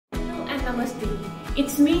and Namaste.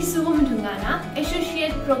 It's me, Dhungana,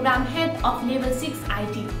 Associate Program Head of Level 6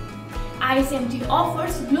 IT. ISMT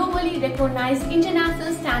offers globally recognized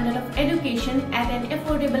international standard of education at an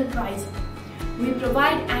affordable price. We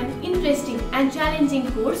provide an interesting and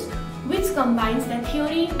challenging course which combines the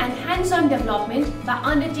theory and hands-on development by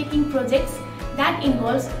undertaking projects that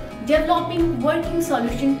involves developing working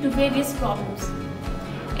solutions to various problems.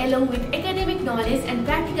 Along with academic knowledge and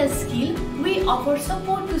practical skill, we offer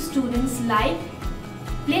support to students like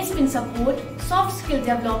placement support, soft skill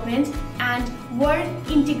development, and work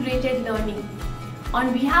integrated learning.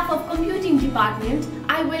 On behalf of Computing Department,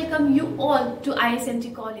 I welcome you all to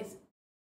ISMT College.